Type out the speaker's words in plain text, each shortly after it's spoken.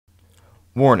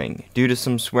Warning, due to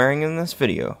some swearing in this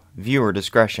video, viewer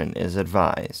discretion is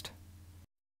advised.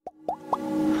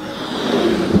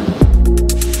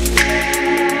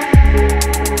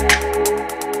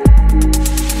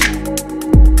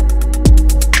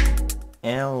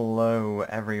 Hello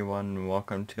everyone,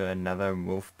 welcome to another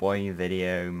Wolfboy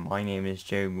video. My name is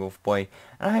Joe Wolfboy,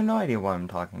 and I have no idea why I'm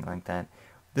talking like that.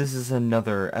 This is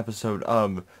another episode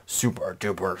of Super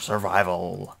Duper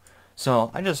Survival.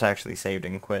 So, I just actually saved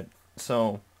and quit.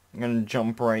 So, I'm gonna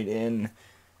jump right in,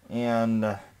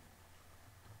 and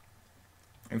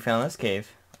we found this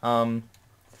cave.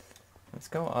 Let's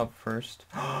go up first.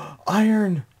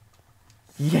 Iron!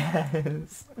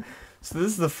 Yes! So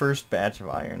this is the first batch of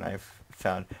iron I've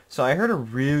found. So I heard a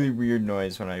really weird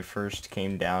noise when I first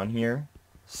came down here.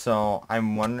 So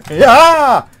I'm wondering...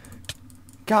 Ah!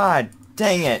 God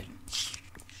dang it!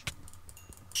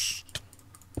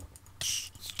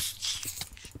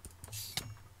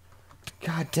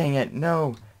 God dang it,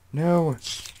 no, no,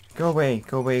 go away,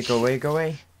 go away, go away, go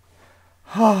away.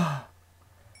 Ah,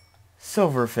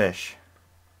 silverfish.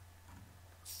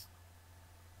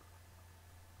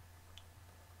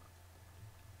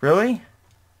 Really?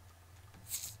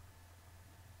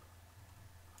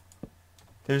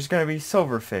 There's gonna be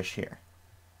silverfish here.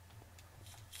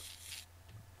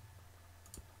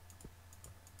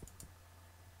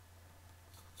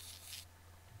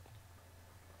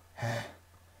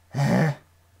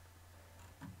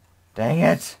 Dang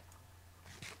it.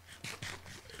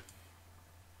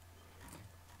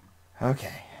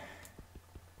 Okay.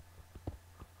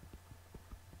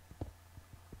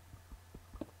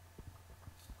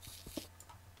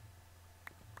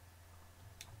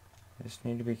 I just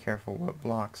need to be careful what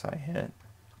blocks I hit.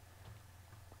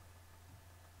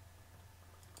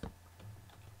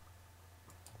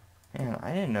 Man,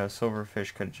 I didn't know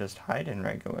silverfish could just hide in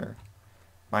regular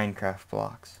Minecraft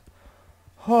blocks.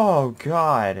 Oh,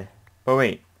 God. But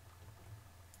wait.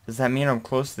 Does that mean I'm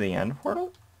close to the end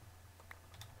portal?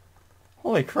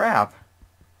 Holy crap.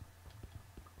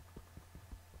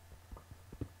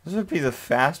 This would be the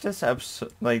fastest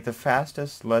episode, like the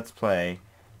fastest Let's Play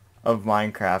of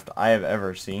Minecraft I have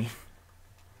ever seen.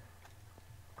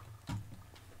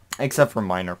 Except for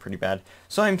mine are pretty bad.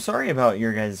 So I'm sorry about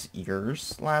your guys'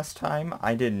 ears last time.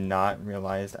 I did not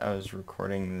realize I was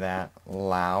recording that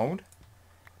loud.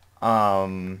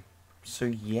 So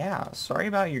yeah, sorry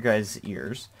about your guys'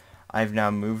 ears. I've now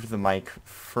moved the mic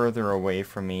further away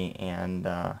from me and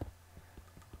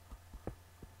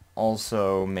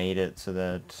also made it so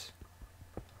that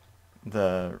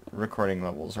the recording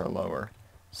levels are lower.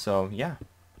 So yeah.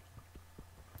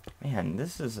 Man,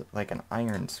 this is like an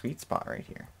iron sweet spot right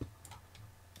here.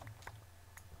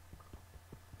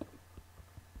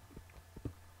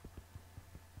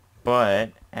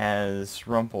 But, as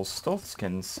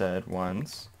Rumpelstiltskin said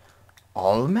once,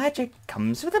 all magic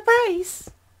comes with a price.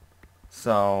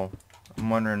 So, I'm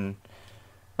wondering...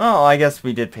 Well, I guess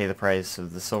we did pay the price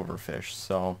of the silverfish,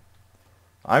 so...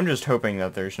 I'm just hoping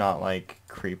that there's not, like,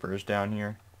 creepers down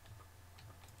here.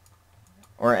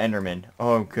 Or Enderman.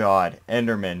 Oh, God.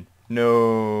 Enderman.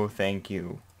 No, thank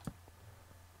you.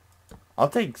 I'll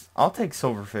take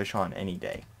silverfish on any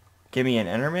day. Give me an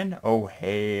Enderman? Oh,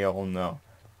 hell no.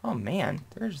 Oh man,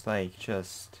 there's like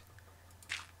just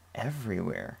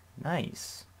everywhere.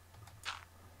 Nice.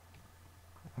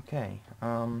 Okay,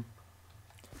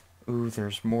 ooh,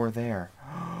 there's more there.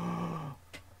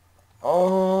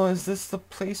 Oh, is this the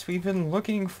place we've been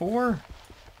looking for?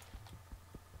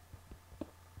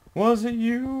 Was it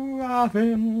you I've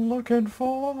been looking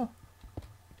for?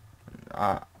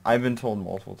 I've been told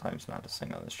multiple times not to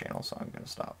sing on this channel, so I'm gonna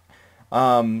stop.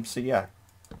 So yeah.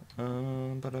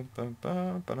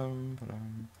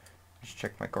 Just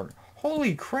check my card.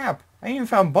 Holy crap! I even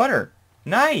found butter!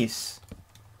 Nice!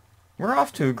 We're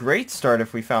off to a great start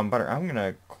if we found butter. I'm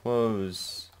gonna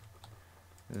close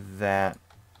that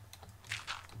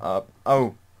up.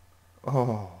 Oh!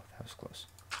 Oh, that was close.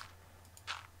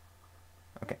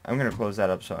 Okay, I'm gonna close that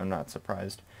up so I'm not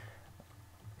surprised.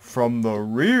 From the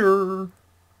rear!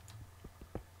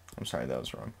 I'm sorry, that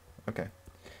was wrong. Okay.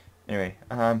 Anyway,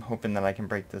 I'm hoping that I can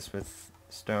break this with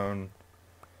stone.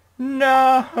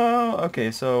 No!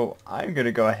 Okay, so I'm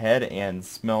gonna go ahead and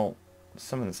smelt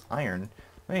some of this iron.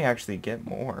 Let me actually get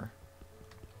more.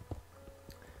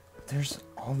 There's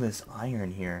all this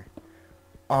iron here.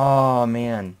 Oh,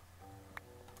 man.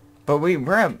 But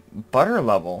we're at butter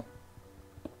level.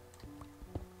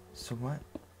 So what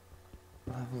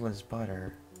level is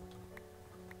butter?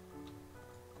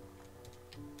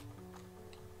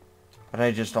 But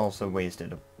I just also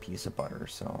wasted a piece of butter,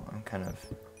 so I'm kind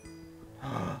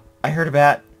of... I heard a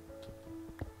bat!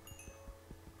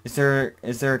 Is there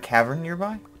a cavern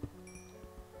nearby?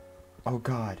 Oh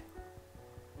god.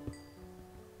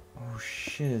 Oh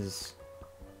shiz.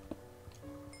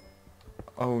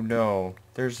 Oh no.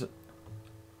 There's...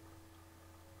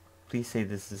 Please say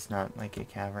this is not like a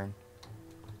cavern.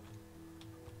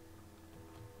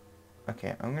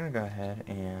 Okay, I'm gonna go ahead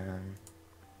and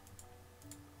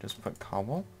just put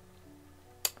cobble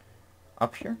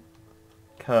up here,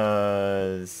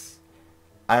 cause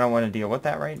I don't want to deal with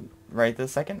that right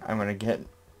this second. I'm gonna get,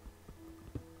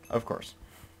 of course,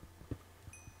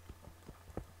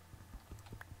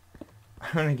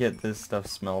 I'm gonna get this stuff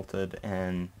smelted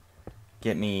and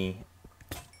get me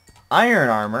iron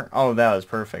armor. Oh, that was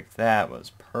perfect. That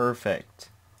was perfect.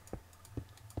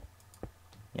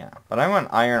 Yeah, but I want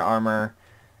iron armor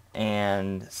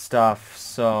and stuff,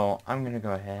 so I'm gonna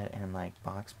go ahead and like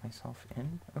box myself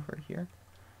in over here.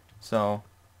 So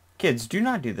kids, do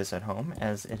not do this at home,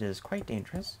 as it is quite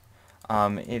dangerous.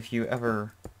 If you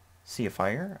ever see a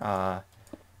fire,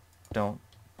 don't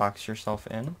box yourself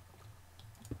in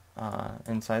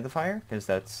inside the fire, because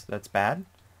that's bad.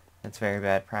 That's very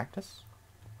bad practice.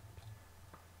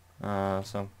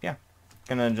 So yeah,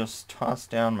 gonna just toss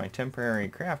down my temporary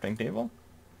crafting table,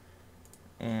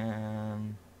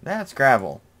 and that's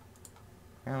gravel.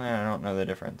 Apparently I don't know the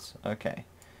difference. Okay.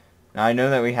 Now I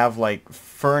know that we have like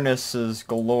furnaces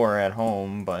galore at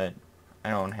home, but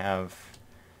I don't have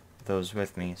those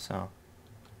with me, so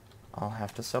I'll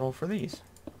have to settle for these.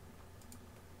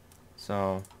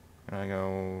 So I'm gonna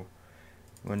go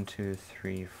 1, 2,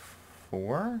 3,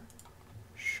 4.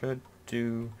 Should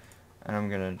do, and I'm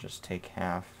gonna just take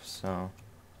half, so,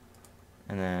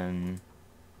 and then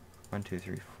 1, 2,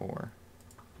 3, 4.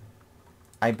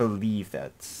 I believe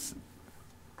that's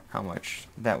how much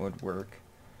that would work.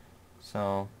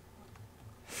 So,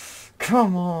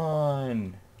 come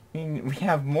on! I mean, we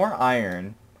have more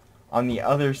iron on the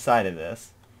other side of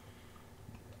this.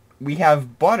 We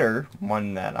have butter,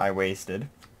 one that I wasted,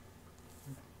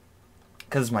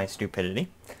 because of my stupidity.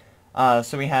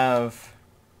 So we have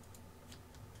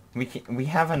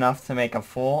enough to make a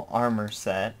full armor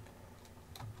set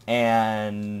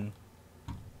and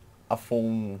a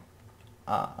full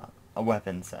a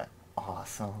weapon set.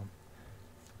 Awesome.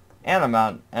 And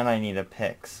I need a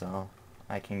pick, so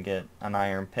I can get an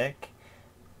iron pick,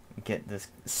 get this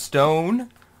stone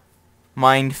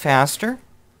mined faster,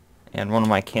 and one of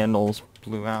my candles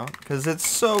blew out because it's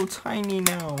so tiny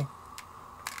now.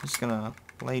 I'm just gonna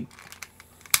light.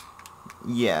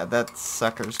 Yeah, that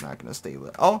sucker's not gonna stay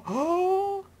lit.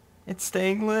 Oh, it's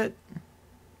staying lit,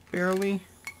 barely.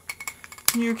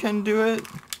 You can do it.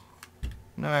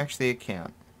 No, actually, it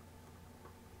can't.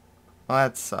 Well,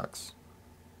 that sucks.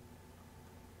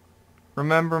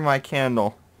 Remember my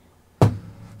candle.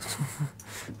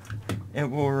 It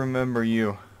will remember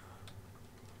you.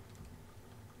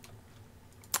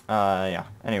 Yeah.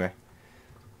 Anyway.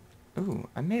 Ooh,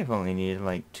 I may have only needed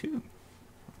like 2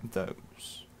 of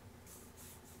those.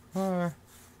 Or,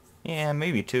 yeah,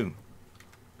 maybe 2.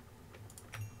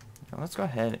 Now let's go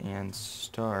ahead and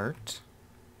start.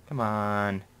 Come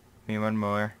on. Give me one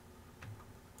more.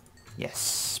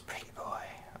 Yes, pretty boy.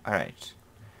 Alright.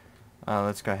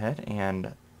 Let's go ahead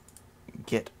and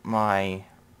get my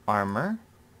armor.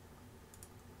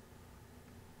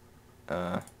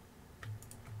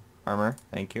 Armor,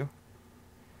 thank you.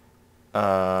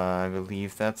 I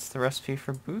believe that's the recipe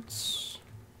for boots.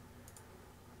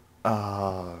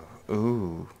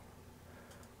 Ooh.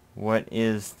 What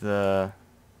is the...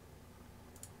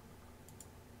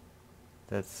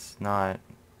 That's not...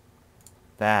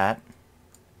 That.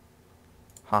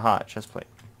 Haha, chest plate.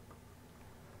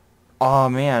 Oh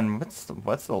man, what's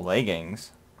the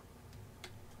leggings?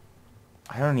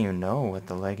 I don't even know what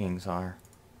the leggings are.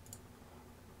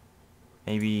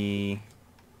 Maybe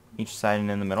each side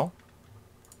and in the middle?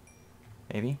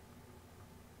 Maybe?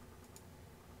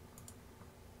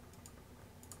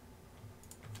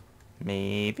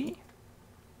 Maybe?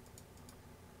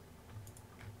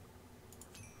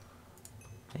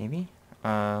 Maybe?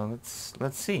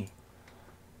 Let's see.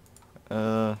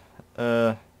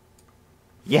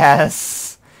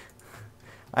 Yes!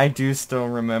 I do still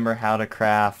remember how to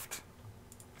craft.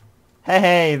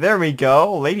 Hey, there we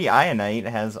go! Lady Ionite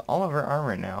has all of her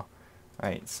armor now.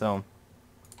 Alright, so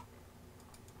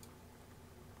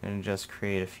I'm gonna just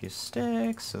create a few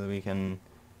sticks so that we can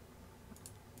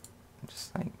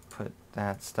just like put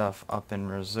that stuff up in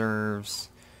reserves,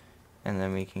 and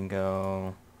then we can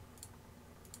go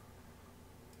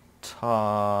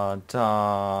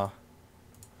ta-da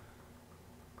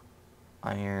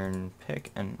iron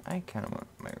pick, and I kind of want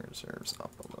my reserves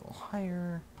up a little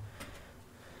higher,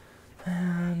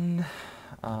 and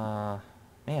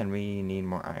Man, we need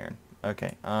more iron.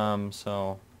 Okay,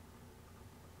 so...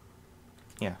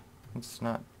 yeah, let's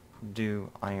not do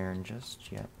iron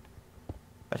just yet.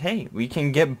 But hey, we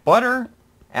can get butter,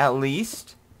 at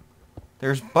least.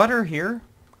 There's butter here.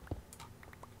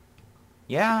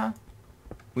 Yeah,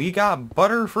 we got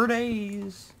butter for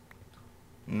days.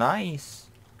 Nice.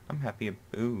 I'm happy.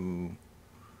 Ooh,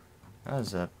 that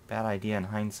was a bad idea in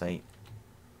hindsight.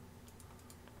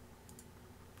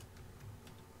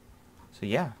 So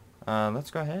yeah, let's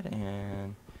go ahead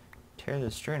and tear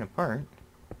this string apart.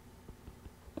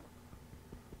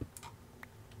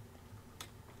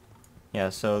 Yeah,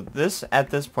 so this, at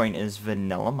this point, is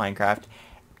vanilla Minecraft.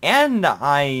 And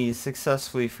I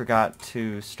successfully forgot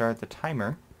to start the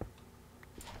timer.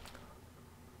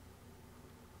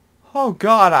 Oh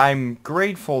god, I'm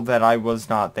grateful that I was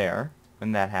not there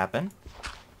when that happened.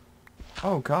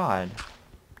 Oh god.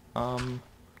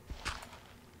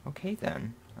 Okay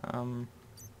then. I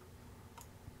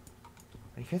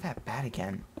hear that bat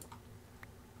again.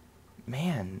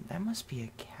 Man, that must be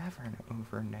a cavern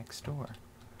over next door.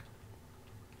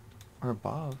 Or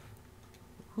above.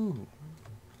 Ooh.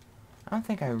 I don't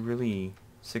think I really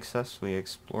successfully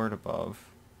explored above.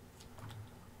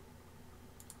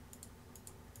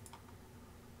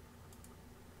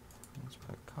 Let's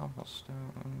put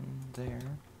cobblestone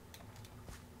there.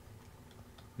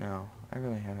 No, I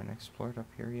really haven't explored up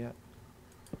here yet.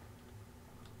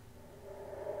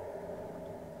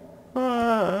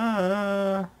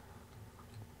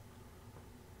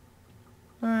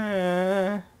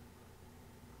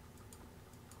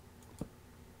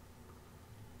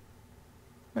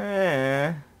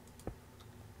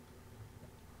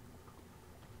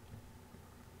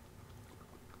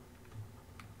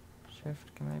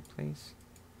 Shift, can I place?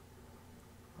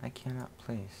 I cannot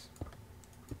place.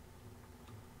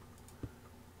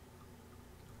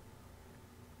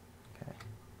 Okay.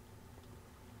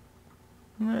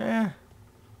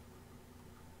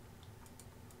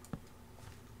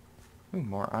 Ooh,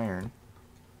 more iron.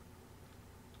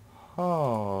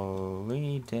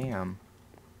 Holy damn.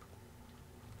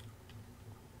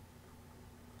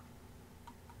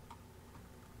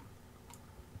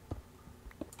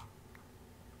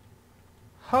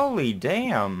 Holy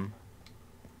damn.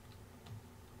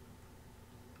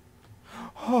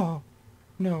 Oh,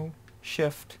 no.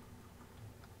 Shift.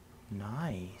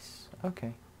 Nice.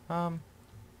 Okay. We're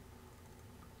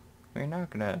not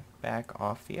gonna back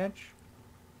off the edge.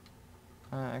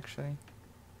 Actually.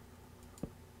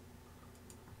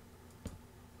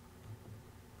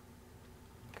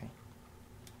 Okay.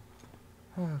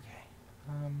 Okay.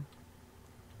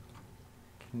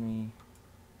 Can we...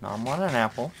 No, I want an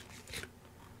apple.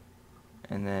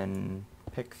 And then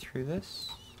pick through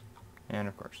this. And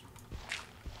of course.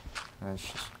 Let's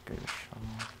just go to shovel.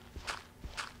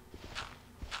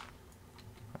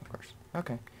 Of course.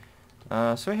 Okay.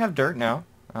 So we have dirt now.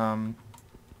 For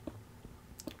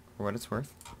what it's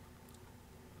worth.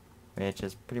 Which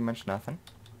is pretty much nothing.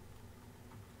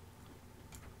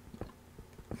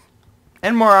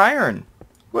 And more iron!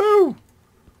 Woo!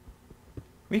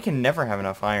 We can never have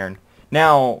enough iron.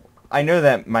 Now, I know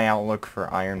that my outlook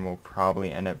for iron will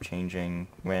probably end up changing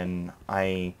when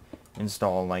I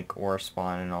install, like, ore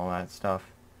spawn and all that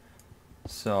stuff.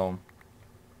 So...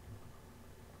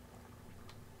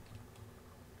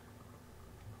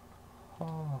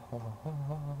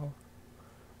 Oh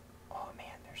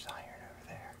man, there's iron over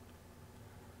there.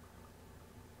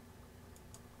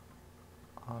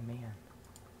 Oh man.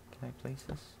 Can I place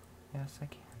this? Yes, I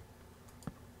can.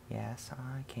 Yes,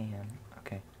 I can.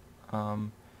 Okay.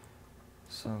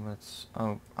 So let's...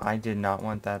 Oh, I did not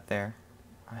want that there.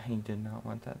 I did not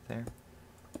want that there.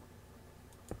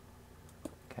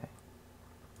 Okay.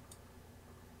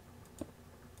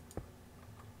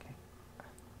 Okay.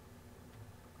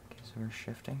 Okay, so we're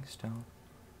shifting still.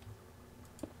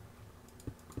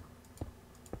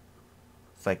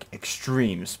 It's like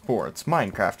Extreme Sports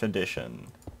Minecraft Edition.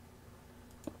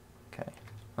 Okay.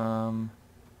 Gotta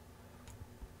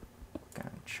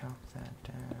chop that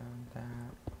down,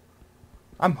 that.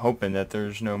 I'm hoping that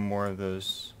there's no more of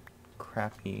those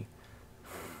crappy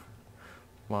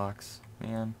blocks,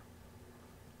 man.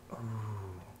 Ooh.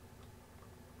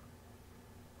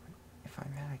 If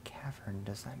I'm at a cavern,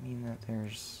 does that mean that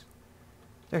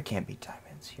there can't be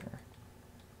diamonds here?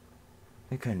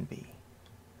 There couldn't be.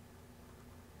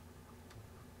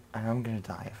 And I'm gonna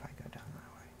die if I go down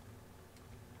that way.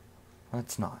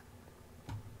 Let's not.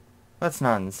 Let's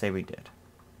not and say we did.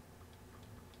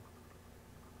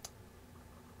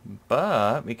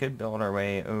 But we could build our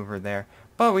way over there.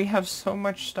 But we have so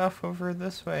much stuff over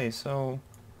this way, so...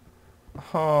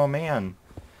 Oh, man.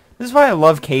 This is why I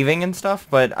love caving and stuff,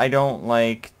 but I don't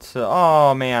like to...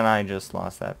 Oh, man, I just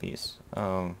lost that piece.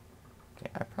 Oh. Okay,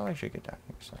 I probably should get down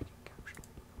here so I can capture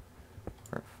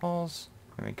where it falls.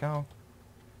 There we go.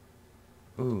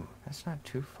 Ooh, that's not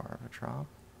too far of a drop.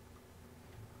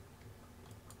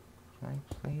 Can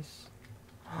I place?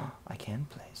 I can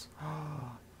place.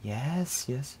 Yes,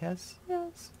 yes, yes,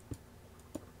 yes.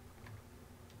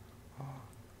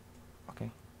 Okay.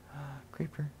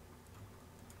 Creeper.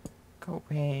 Go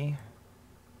away.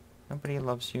 Nobody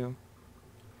loves you.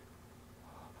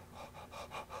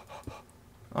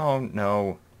 Oh,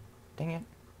 no. Dang it.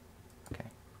 Okay.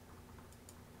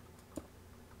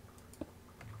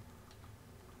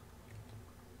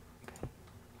 Okay.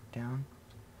 Down.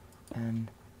 And...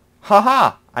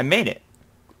 Haha! I made it!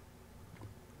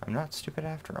 I'm not stupid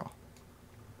after all.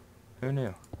 Who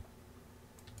knew?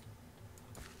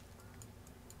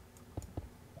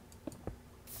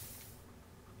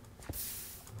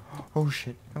 Oh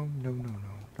shit. No, no, no, no.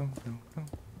 No, no, no.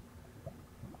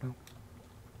 No.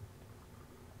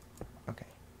 Okay.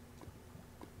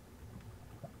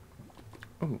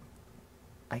 Ooh.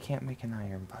 I can't make an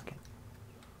iron bucket.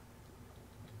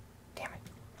 Damn it.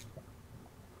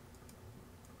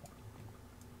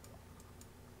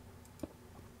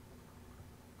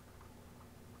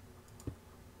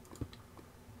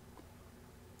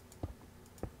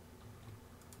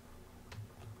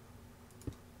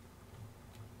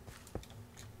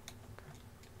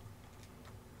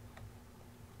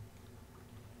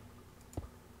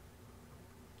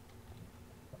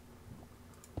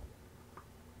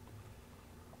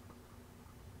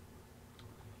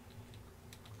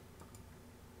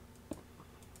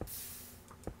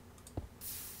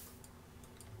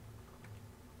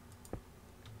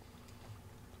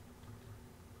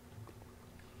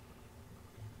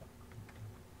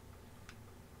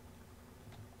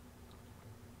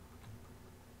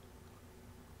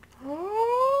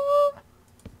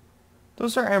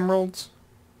 Those are emeralds.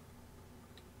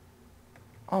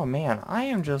 Oh man, I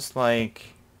am just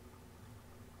like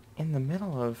in the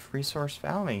middle of Resource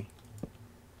Valley.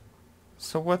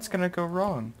 So what's gonna go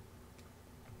wrong?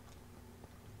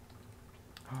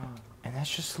 And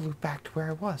that's just a loop back to where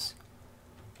I was.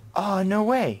 Oh, no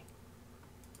way.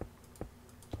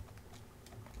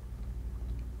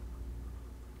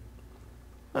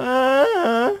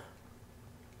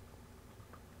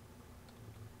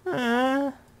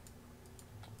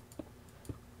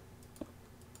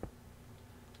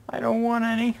 I don't want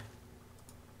any.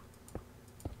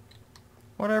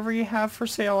 Whatever you have for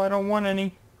sale, I don't want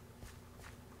any.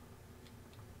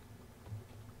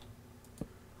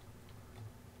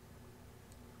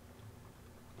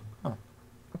 Oh,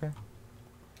 okay.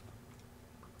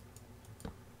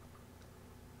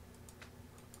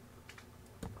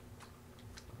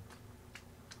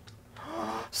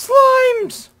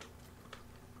 Slimes!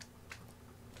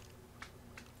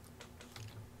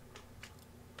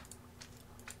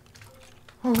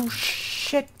 Oh,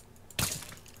 shit.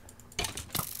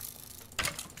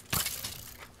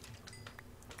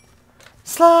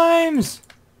 Slimes!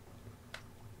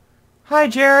 Hi,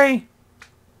 Jerry.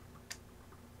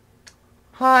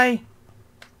 Hi.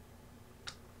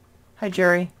 Hi,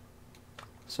 Jerry.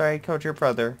 Sorry, I killed your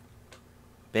brother.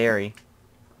 Barry.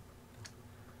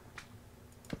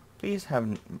 Please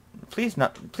don't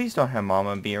have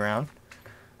Mama be around.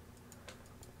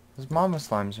 There's Mama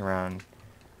Slime's around.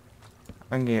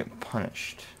 I'm gonna get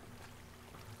punished.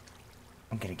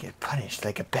 I'm gonna get punished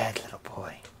like a bad little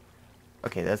boy.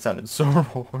 Okay, that sounded so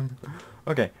wrong.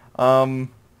 Okay,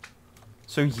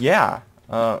 so yeah,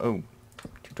 oh,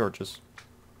 2 torches.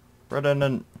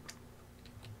 Redundant.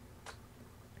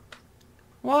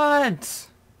 What?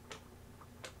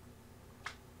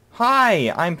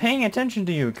 Hi, I'm paying attention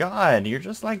to you. God, you're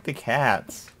just like the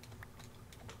cats.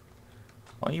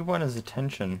 All you want is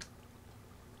attention.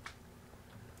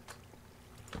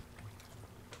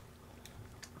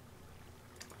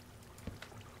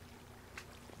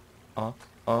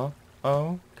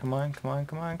 Oh, come on, come on,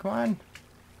 come on, come on.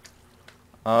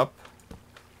 Up.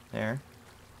 There.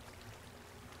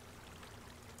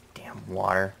 Damn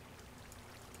water.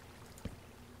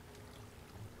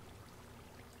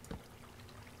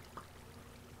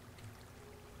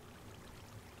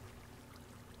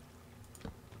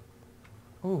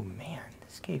 Oh man,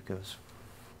 this cave goes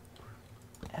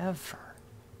forever.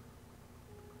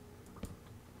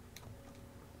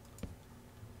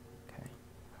 Okay,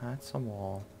 that's a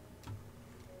wall.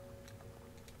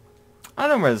 I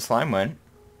don't know where the slime went.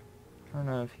 I don't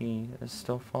know if he is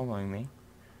still following me.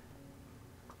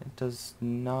 It does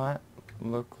not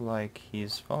look like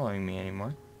he's following me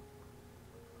anymore.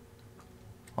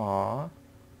 Aww.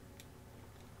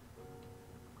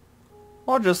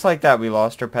 Well, just like that, we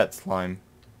lost our pet slime.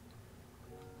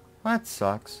 That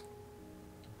sucks.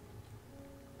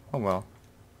 Oh well.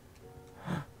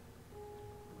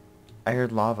 I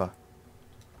heard lava.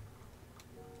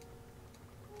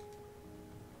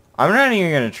 I'm not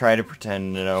even gonna try to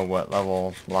pretend to know what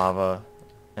level lava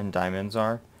and diamonds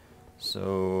are.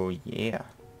 So, yeah.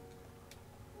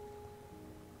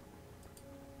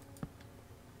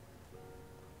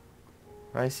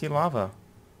 I see lava.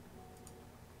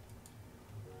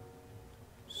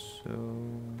 So...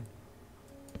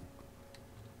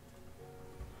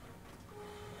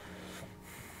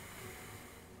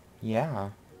 yeah,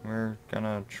 we're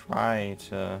gonna try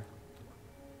to...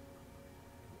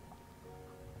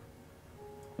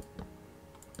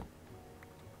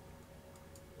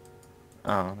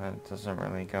 oh, that doesn't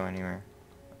really go anywhere.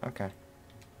 Okay.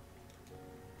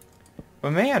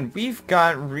 But man, we've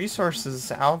got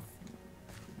resources out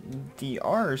the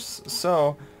arse,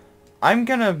 so I'm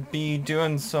gonna be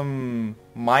doing some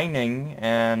mining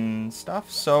and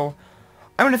stuff, so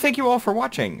I want to thank you all for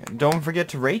watching. Don't forget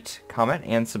to rate, comment,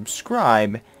 and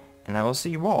subscribe, and I will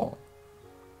see you all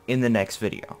in the next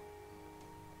video.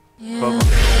 Yeah.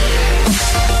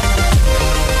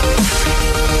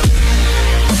 Bye-bye.